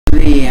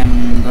Today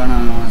I'm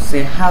gonna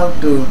say how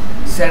to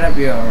set up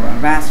your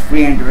Avast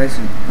free antivirus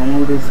with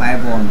Comodo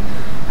firewall.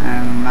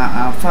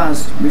 And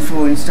first,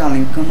 before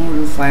installing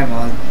Comodo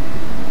firewall,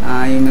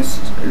 you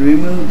must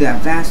remove the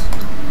Avast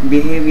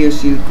behavior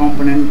shield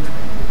component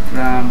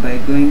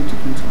by going to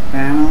control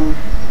panel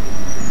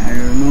and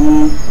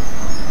remove.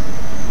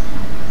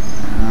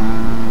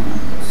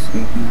 It's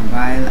taking a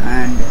while,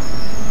 and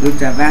go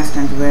to Avast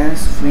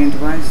antivirus, free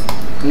antivirus.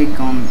 Click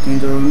on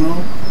change or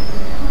remove,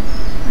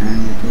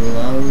 and it will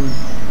load,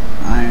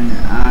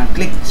 and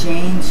click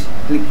change,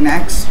 click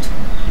next.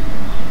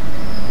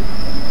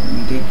 Let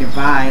me take a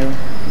while.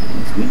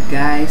 It's good,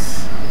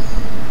 guys.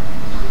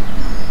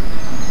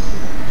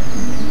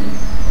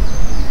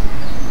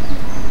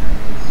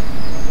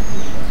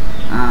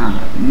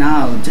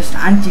 Now just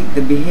uncheck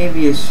the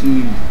behavior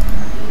shield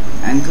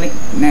and click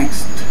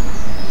next.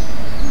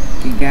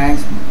 Okay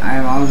guys,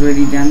 I have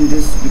already done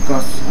this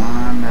because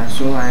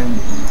so I'm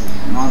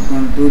not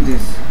going to do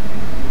this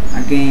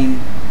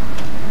again.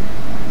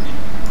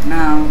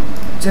 Now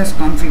just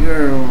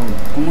configure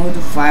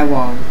Comodo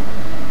firewall.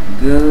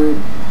 Go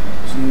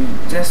to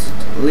just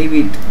leave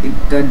it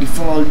at the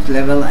default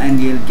level and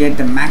you'll get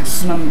the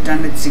maximum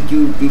internet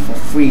security for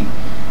free.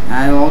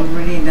 I've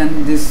already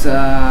done this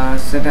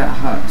said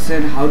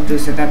how to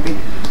set up it,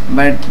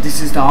 but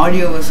this is the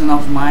audio version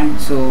of mine.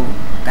 So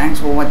thanks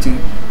for watching.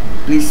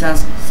 Please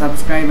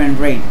subscribe and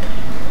rate.